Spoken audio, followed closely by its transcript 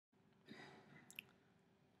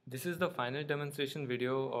This is the final demonstration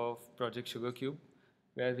video of Project SugarCube,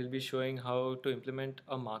 where we'll be showing how to implement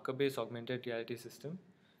a marker-based augmented reality system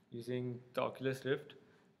using the Oculus Rift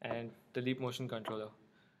and the Leap Motion controller.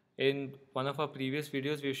 In one of our previous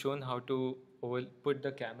videos, we've shown how to put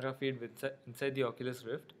the camera feed inside the Oculus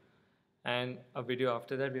Rift, and a video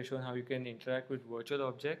after that, we've shown how you can interact with virtual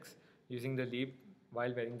objects using the Leap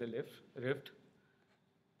while wearing the Rift.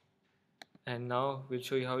 And now we'll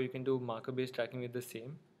show you how you can do marker-based tracking with the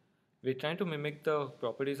same. We're trying to mimic the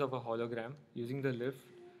properties of a hologram using the lift.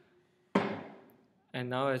 And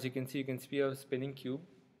now, as you can see a spinning cube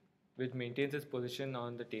which maintains its position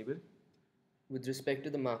on the table. With respect to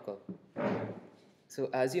the marker. So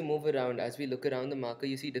as you move around, as we look around the marker,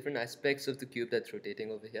 you see different aspects of the cube that's rotating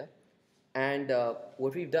over here. And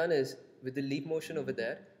what we've done is, with the leap motion over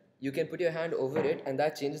there, you can put your hand over it and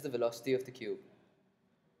that changes the velocity of the cube.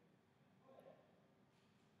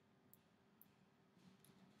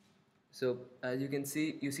 So as you can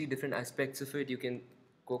see, you see different aspects of it. You can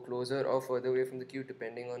go closer or further away from the cube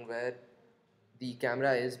depending on where the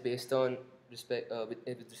camera is based on with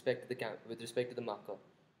respect to the marker.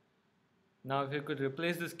 Now if you could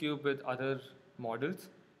replace this cube with other models,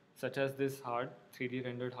 such as this heart, 3D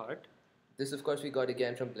rendered heart. This of course we got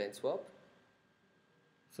again from Blend Swap.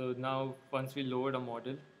 So now once we load a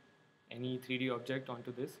model, any 3D object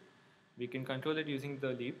onto this, we can control it using the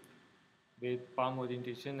leap with palm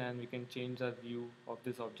orientation, and we can change our view of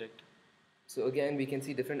this object. So again, we can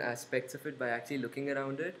see different aspects of it by actually looking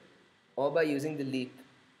around it or by using the leap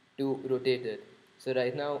to rotate it. So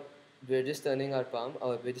right now we're just turning our palm,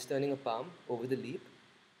 or we're just turning a palm over the leap,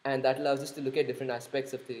 and that allows us to look at different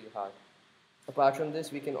aspects of the heart. Apart from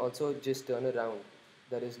this, we can also just turn around,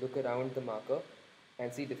 that is look around the marker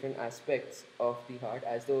and see different aspects of the heart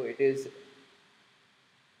as though it is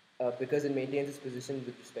because it maintains its position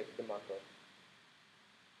with respect to the marker.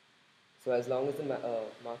 So as long as the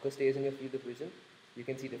marker stays in your field of vision, you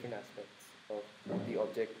can see different aspects of the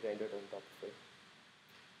object rendered on top of it.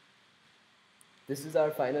 This is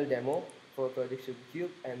our final demo for Project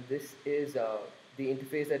SugarCube, and this is the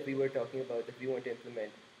interface that we were talking about that we want to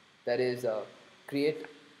implement. That is, create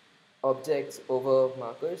objects over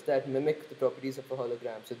markers that mimic the properties of a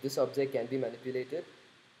hologram. So this object can be manipulated,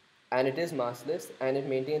 and it is massless, and it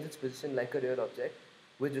maintains its position like a real object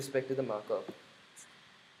with respect to the marker.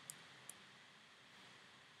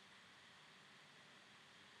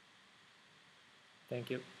 Thank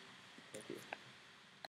you.